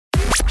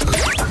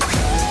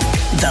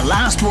The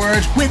Last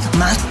Word with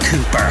Matt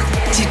Cooper.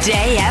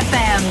 Today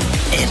FM.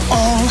 It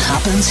all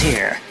happens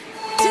here.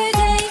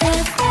 Today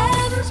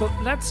FM. So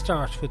let's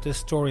start with this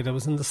story that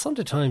was in the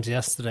Sunday Times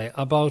yesterday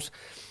about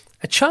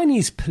a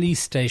Chinese police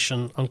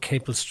station on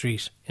Capel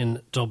Street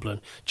in Dublin.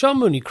 John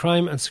Mooney,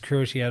 crime and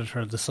security editor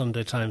of the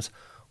Sunday Times.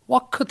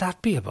 What could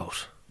that be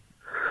about?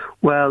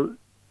 Well,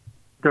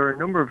 there are a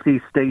number of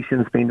these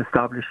stations being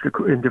established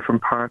in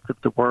different parts of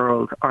the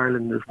world.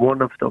 Ireland is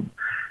one of them.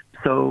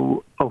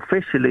 So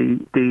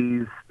officially,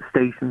 these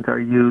stations are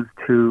used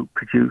to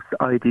produce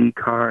ID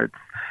cards,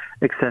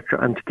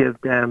 etc., and to give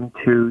them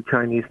to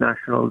Chinese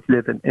nationals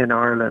living in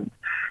Ireland.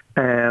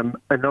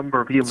 A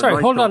number of human rights...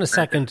 Sorry, hold on a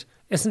second.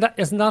 Isn't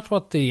that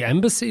what the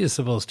embassy is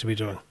supposed to be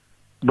doing?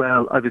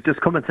 Well, I was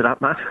just coming to that,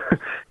 Matt.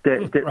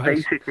 Right.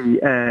 Basically,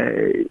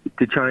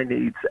 the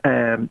Chinese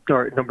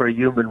or a number of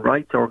human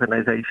rights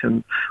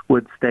organisations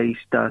would state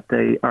that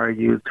they are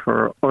used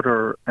for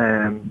other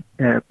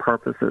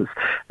purposes.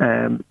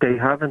 They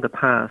have in the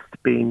past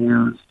been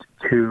used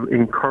to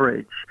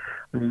encourage,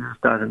 and use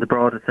that in the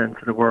broader sense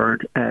of the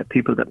word,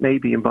 people that may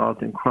be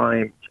involved in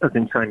crime, as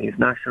in Chinese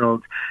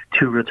nationals,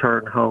 to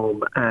return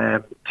home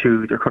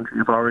to their country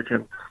of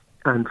origin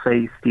and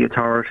face the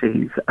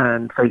authorities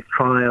and face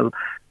trial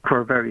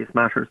for various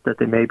matters that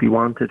they may be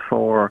wanted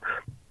for.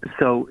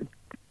 So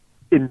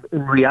in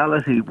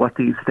reality, what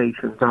these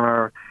stations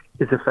are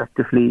is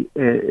effectively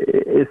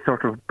a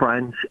sort of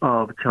branch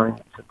of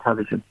Chinese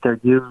intelligence. They're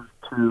used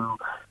to,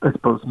 I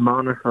suppose,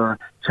 monitor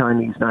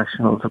Chinese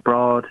nationals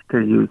abroad.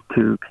 They're used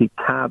to keep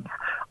tabs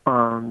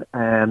on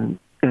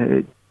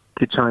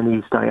the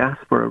Chinese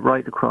diaspora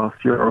right across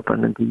Europe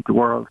and indeed the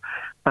world.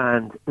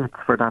 And it's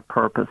for that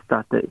purpose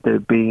that they're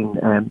being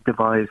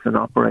devised and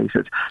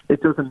operated.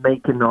 It doesn't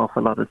make an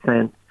awful lot of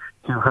sense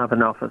to have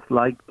an office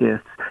like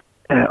this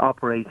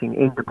operating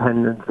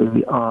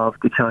independently of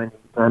the Chinese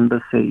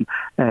embassy.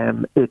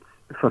 It's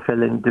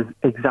fulfilling the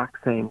exact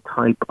same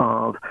type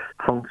of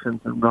functions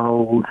and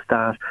roles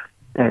that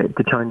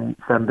the Chinese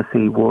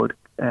embassy would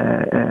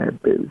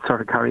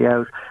sort of carry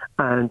out,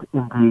 and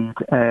indeed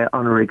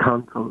honorary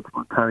consuls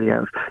would carry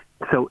out.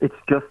 So it's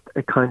just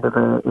a kind of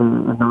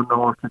an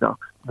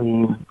unorthodox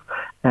means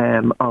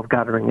of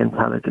gathering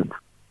intelligence.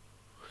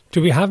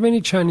 Do we have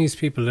many Chinese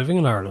people living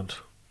in Ireland?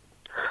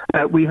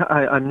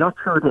 I'm not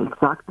sure the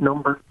exact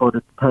numbers, but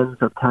it's tens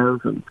of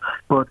thousands.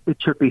 But it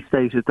should be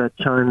stated that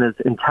China's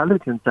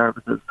intelligence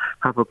services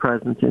have a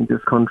presence in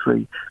this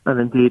country and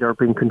indeed are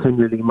being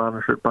continually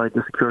monitored by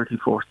the security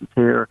forces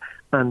here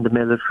and the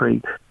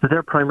military. So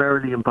they're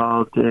primarily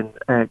involved in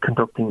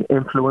conducting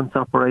influence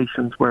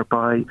operations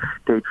whereby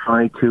they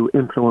try to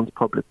influence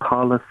public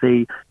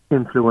policy,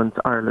 influence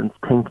Ireland's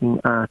thinking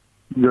at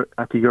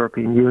the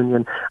European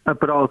Union,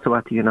 but also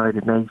at the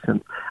United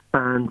Nations.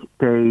 And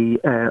they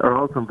are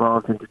also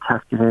involved in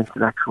detecting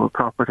intellectual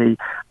property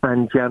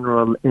and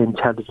general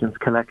intelligence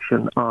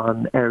collection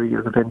on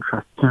areas of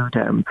interest to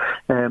them.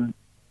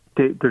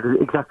 They're the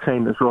exact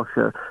same as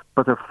Russia,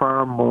 but they're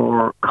far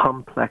more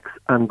complex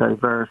and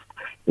diverse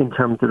in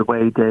terms of the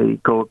way they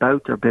go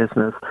about their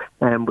business.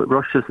 With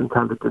Russia's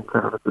intelligence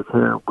services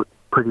here,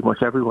 pretty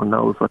much everyone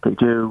knows what they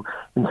do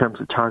in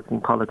terms of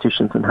targeting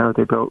politicians and how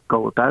they go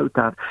about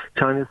that.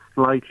 China's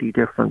slightly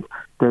different.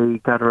 They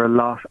gather a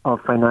lot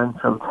of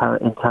financial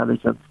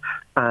intelligence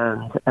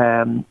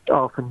and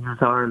often use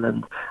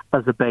Ireland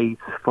as a base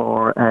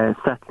for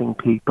settling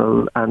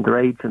people and their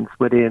agents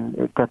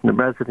within, getting them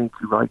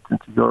residency rights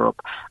into Europe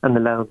and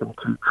allow them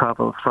to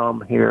travel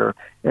from here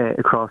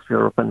across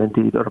Europe and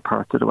indeed other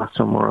parts of the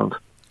Western world.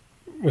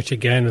 Which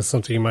again is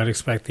something you might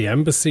expect the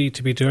embassy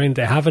to be doing.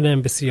 They have an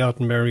embassy out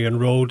in Marion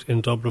Road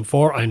in Dublin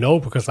 4. I know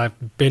because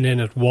I've been in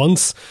it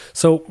once.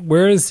 So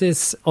where is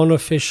this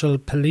unofficial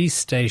police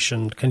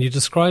station? Can you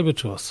describe it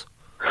to us?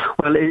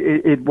 Well,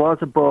 it was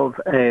above,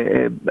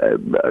 I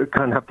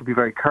kind of have to be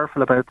very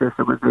careful about this,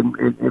 it was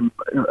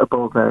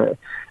above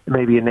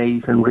maybe an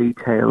Asian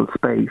retail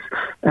space,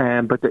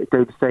 but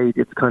they've said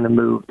it's kind of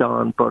moved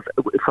on. But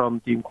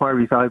from the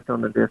inquiries I've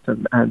done on this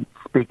and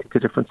speaking to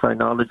different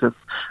sinologists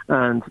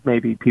and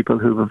maybe people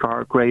who have a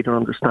far greater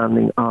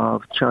understanding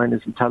of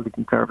China's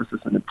intelligence services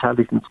and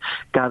intelligence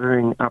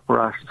gathering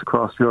apparatus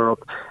across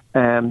Europe,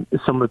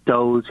 some of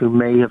those who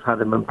may have had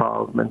an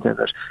involvement in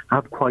it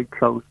have quite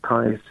close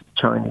ties to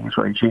the Chinese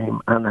regime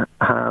and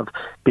have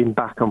been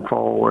back and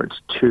forward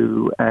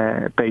to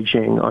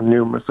Beijing on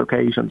numerous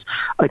occasions.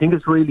 I think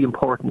it's really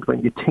important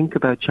when you think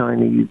about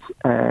China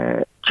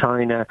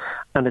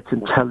and its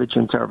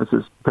intelligence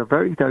services. They're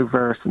very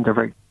diverse and they're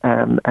very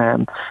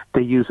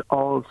they use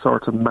all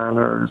sorts of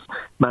methods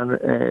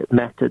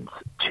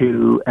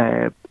to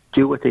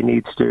do what they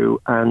need to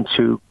do and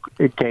to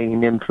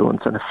gain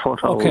influence and a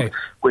foothold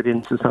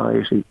within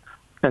society.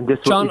 And this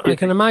John, I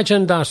can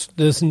imagine that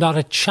there's not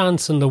a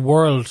chance in the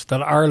world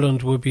that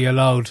Ireland would be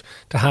allowed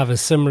to have a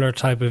similar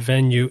type of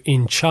venue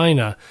in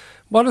China.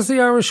 What has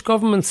the Irish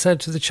government said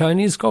to the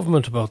Chinese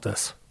government about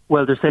this?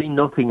 Well, they're saying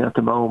nothing at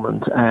the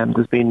moment.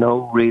 There's been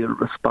no real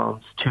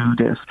response to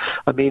this.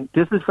 I mean,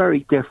 this is very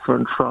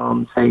different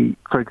from, say,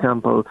 for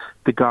example,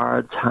 the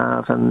Guards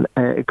have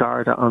a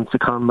guard on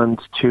secondment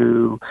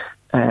to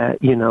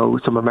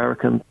some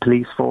American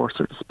police force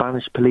or the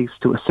Spanish police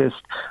to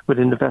assist with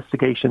an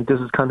investigation. This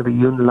is kind of a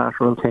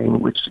unilateral thing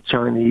which the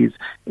Chinese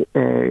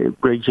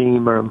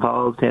regime are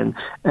involved in.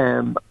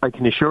 I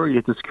can assure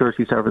you the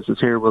security services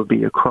here will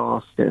be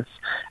across this.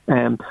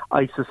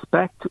 I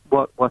suspect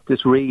what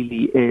this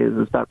really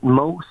is that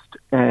most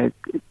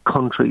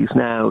countries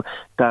now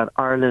that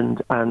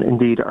Ireland and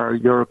indeed our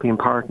European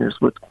partners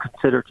would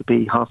consider to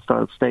be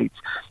hostile states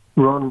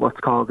run what's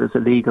called as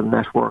illegal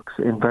networks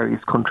in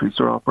various countries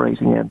they're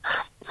operating in.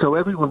 So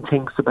everyone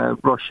thinks about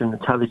Russian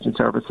intelligence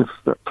services,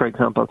 for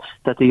example,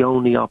 that they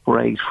only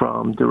operate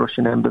from the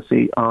Russian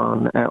embassy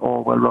on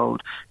Orwell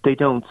Road. They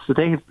don't. So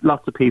they have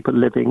lots of people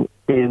living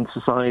in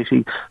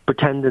society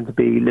pretending to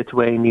be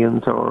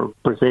Lithuanians or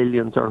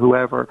Brazilians or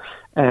whoever,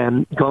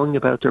 going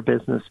about their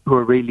business, who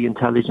are really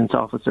intelligence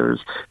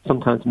officers,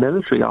 sometimes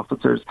military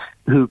officers,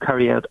 who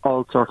carry out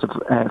all sorts of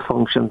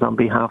functions on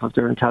behalf of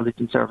their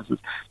intelligence services.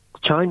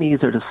 The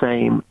Chinese are the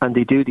same, and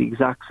they do the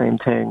exact same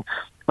thing.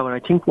 And I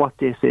think what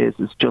this is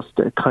just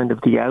a kind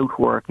of the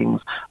outworkings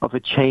of a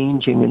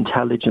changing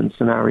intelligence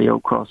scenario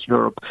across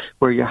Europe,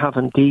 where you're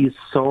having these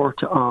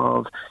sort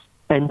of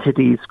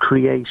entities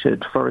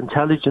created for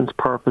intelligence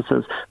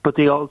purposes, but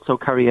they also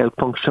carry out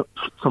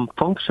some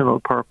functional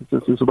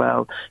purposes as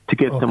well to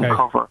give them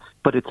cover.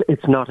 But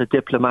it's not a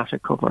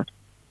diplomatic cover.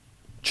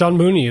 John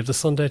Mooney of the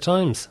Sunday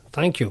Times,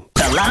 thank you.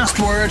 The Last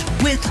Word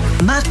with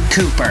Matt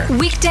Cooper.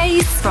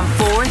 Weekdays from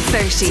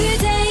 4:30.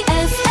 Today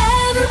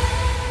FM.